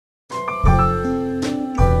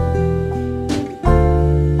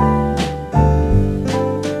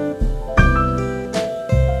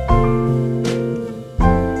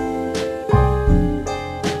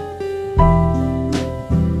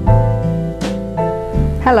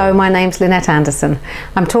Hello, my name's Lynette Anderson.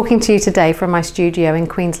 I'm talking to you today from my studio in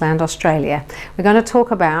Queensland, Australia. We're going to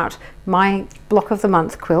talk about my block of the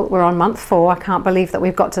month quilt. We're on month 4. I can't believe that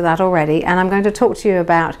we've got to that already. And I'm going to talk to you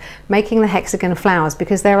about making the hexagon flowers,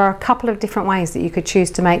 because there are a couple of different ways that you could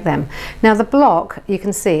choose to make them. Now the block, you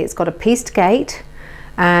can see it's got a pieced gate,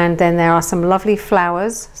 and then there are some lovely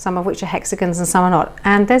flowers, some of which are hexagons and some are not.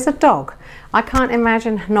 And there's a dog. I can't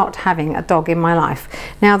imagine not having a dog in my life.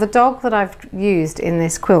 Now the dog that I've used in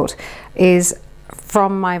this quilt is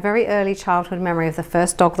from my very early childhood memory of the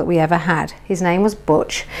first dog that we ever had. His name was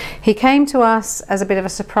Butch. He came to us as a bit of a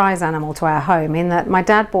surprise animal to our home, in that my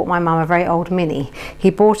dad bought my mum a very old Mini. He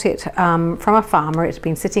bought it from a farmer. It had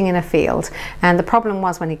been sitting in a field, and the problem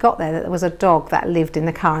was when he got there that there was a dog that lived in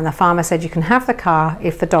the car, and the farmer said, you can have the car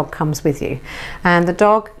if the dog comes with you. And the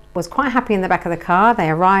dog was quite happy in the back of the car. They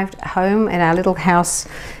arrived home in our little house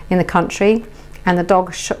in the country, and the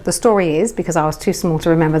dog the story is, because I was too small to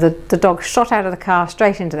remember, the dog shot out of the car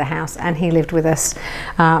straight into the house, and he lived with us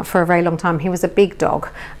for a very long time. He was a big dog,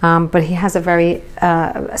 but he has a very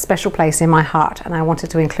special place in my heart, and I wanted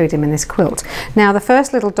to include him in this quilt. Now the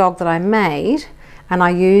first little dog that I made, and I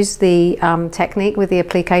used the technique with the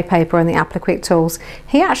applique paper and the applique tools,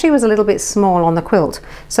 he actually was a little bit small on the quilt,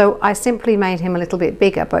 so I simply made him a little bit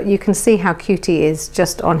bigger, but you can see how cute he is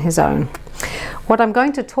just on his own. What I'm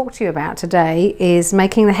going to talk to you about today is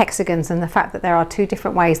making the hexagons, and the fact that there are 2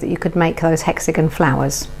 different ways that you could make those hexagon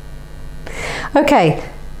flowers. Okay,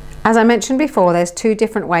 as I mentioned before, there's 2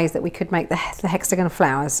 different ways that we could make the hexagon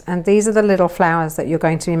flowers, and these are the little flowers that you're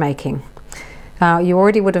going to be making. You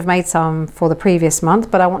already would have made some for the previous month,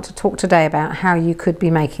 but I want to talk today about how you could be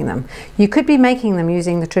making them. You could be making them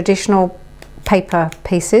using the traditional paper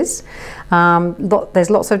pieces. There's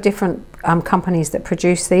lots of different companies that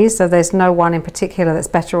produce these, so there's no one in particular that's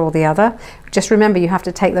better or the other. Just remember, you have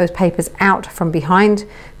to take those papers out from behind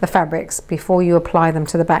the fabrics before you apply them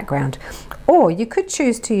to the background. Or you could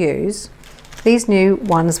choose to use these new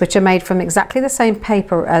ones, which are made from exactly the same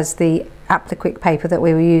paper as the applique paper that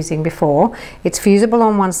we were using before. It's fusible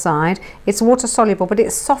on one side, it's water soluble, but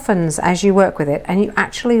it softens as you work with it, and you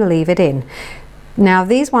actually leave it in. Now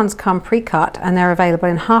these ones come pre-cut, and they're available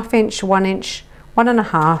in 1/2 inch, 1 inch,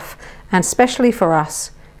 1.5, and specially for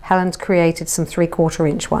us, Helen's created some 3/4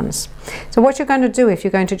 inch ones. So what you're going to do if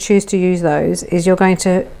you're going to choose to use those is you're going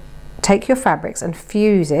to take your fabrics and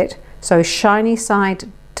fuse it, so shiny side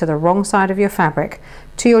to the wrong side of your fabric,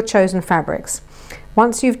 to your chosen fabrics.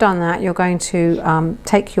 Once you've done that, you're going to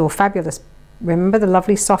take your fabulous, remember the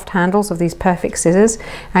lovely soft handles of these perfect scissors,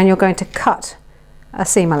 and you're going to cut a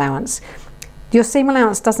seam allowance. Your seam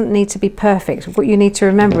allowance doesn't need to be perfect. What you need to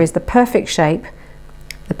remember is the perfect shape,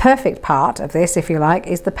 the perfect part of this, if you like,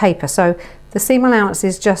 is the paper. So the seam allowance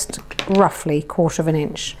is just roughly 1/4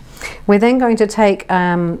 inch. We're then going to take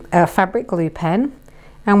a fabric glue pen,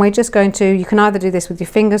 and we're just going to, you can either do this with your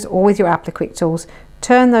fingers or with your applique tools,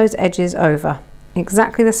 turn those edges over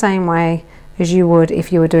exactly the same way as you would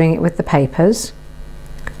if you were doing it with the papers.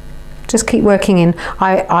 Just keep working in,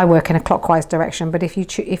 I work in a clockwise direction, but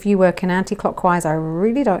if you work in anti-clockwise, I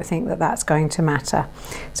really don't think that that's going to matter.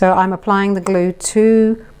 So I'm applying the glue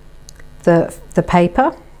to the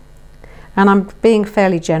paper, and I'm being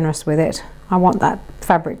fairly generous with it. I want that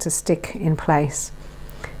fabric to stick in place.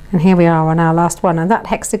 And here we are on our last one, and that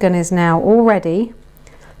hexagon is now all ready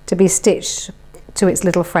to be stitched to its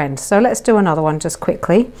little friend. So let's do another one just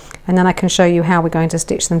quickly, and then I can show you how we're going to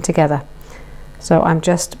stitch them together. So I'm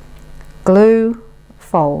just glue,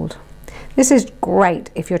 fold. This is great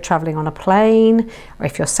if you're traveling on a plane, or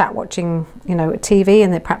if you're sat watching, you know, TV,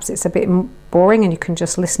 and that perhaps it's a bit boring and you can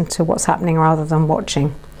just listen to what's happening rather than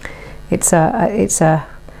watching. It's a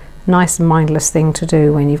nice mindless thing to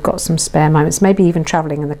do when you've got some spare moments, maybe even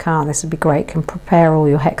traveling in the car. This would be great. Can prepare all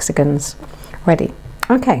your hexagons ready.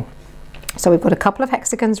 Okay, so we've got a couple of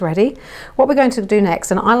hexagons ready. What we're going to do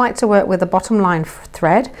next, and I like to work with a bottom line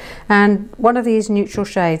thread, and one of these neutral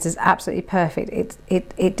shades is absolutely perfect.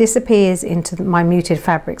 It disappears into my muted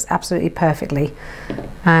fabrics absolutely perfectly,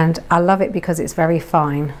 and I love it because it's very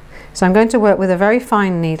fine. So I'm going to work with a very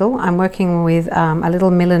fine needle. I'm working with a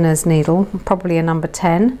little milliner's needle, probably a number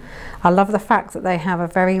 10. I love the fact that they have a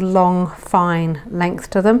very long, fine length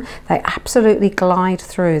to them. They absolutely glide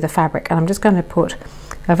through the fabric, and I'm just going to put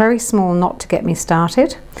a very small knot to get me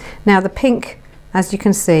started. Now the pink, as you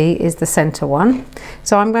can see, is the center one.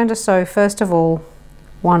 So I'm going to sew first of all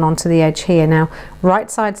one onto the edge here. Now right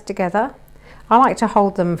sides together. I like to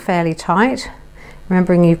hold them fairly tight,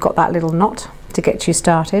 remembering you've got that little knot to get you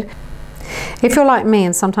started. If you're like me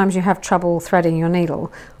and sometimes you have trouble threading your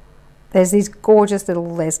needle, there's these gorgeous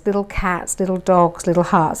there's little cats, little dogs, little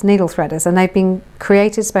hearts, needle threaders, and they've been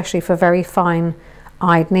created especially for very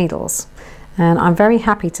fine-eyed needles. And I'm very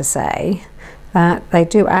happy to say that they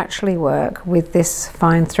do actually work with this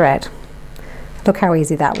fine thread. Look how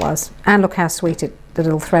easy that was, and look how sweet the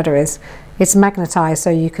little threader is. It's magnetized, so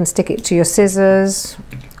you can stick it to your scissors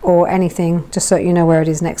or anything, just so you know where it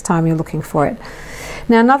is next time you're looking for it.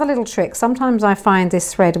 Now, another little trick, sometimes I find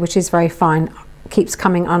this thread, which is very fine, keeps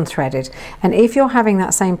coming unthreaded, and if you're having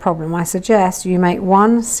that same problem, I suggest you make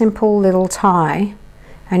one simple little tie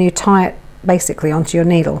and you tie it basically onto your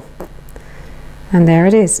needle, and there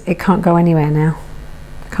it is. It can't go anywhere now,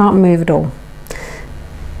 can't move at all.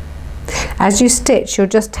 As you stitch, you're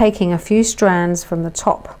just taking a few strands from the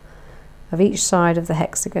top of each side of the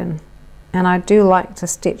hexagon, and I do like to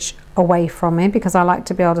stitch away from it because I like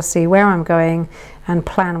to be able to see where I'm going and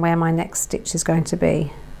plan where my next stitch is going to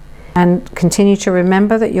be. And continue to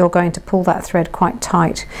remember that you're going to pull that thread quite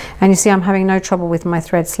tight. And you see I'm having no trouble with my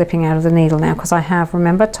thread slipping out of the needle now because I have,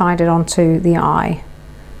 remember, tied it onto the eye.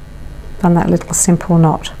 Done that little simple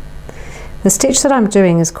knot. The stitch that I'm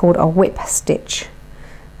doing is called a whip stitch.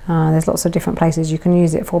 There's lots of different places you can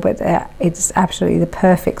use it for, but it's absolutely the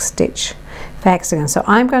perfect stitch for hexagon. So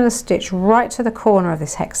I'm going to stitch right to the corner of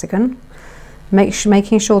this hexagon,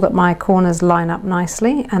 making sure that my corners line up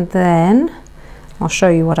nicely, and then I'll show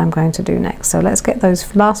you what I'm going to do next. So let's get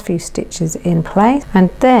those last few stitches in place, and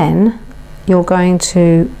then you're going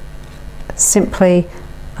to simply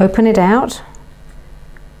open it out,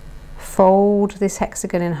 fold this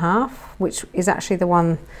hexagon in half, which is actually the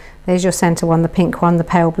one, there's your center one, the pink one, the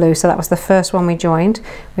pale blue, so that was the first one we joined.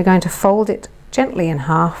 We're going to fold it gently in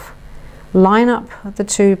half, line up the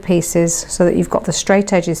two pieces so that you've got the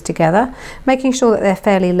straight edges together, making sure that they're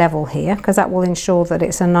fairly level here, because that will ensure that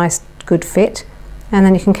it's a nice good fit. And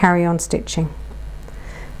then you can carry on stitching.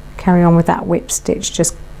 Carry on with that whip stitch,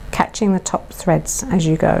 just catching the top threads as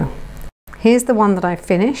you go. Here's the one that I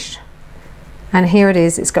finished, and here it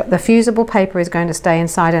is. It's got the fusible paper is going to stay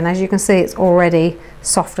inside, and as you can see, it's already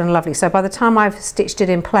soft and lovely. So by the time I've stitched it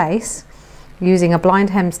in place using a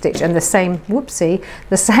blind hem stitch and the same, whoopsie,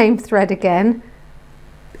 the same thread again,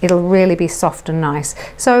 it'll really be soft and nice.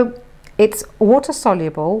 So it's water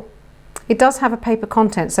soluble. It does have a paper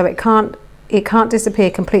content, so it can't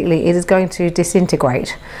disappear completely. It is going to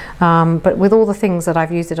disintegrate, but with all the things that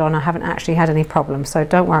I've used it on, I haven't actually had any problems, so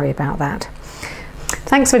don't worry about that.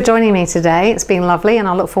 Thanks for joining me today. It's been lovely, and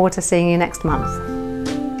I'll look forward to seeing you next month.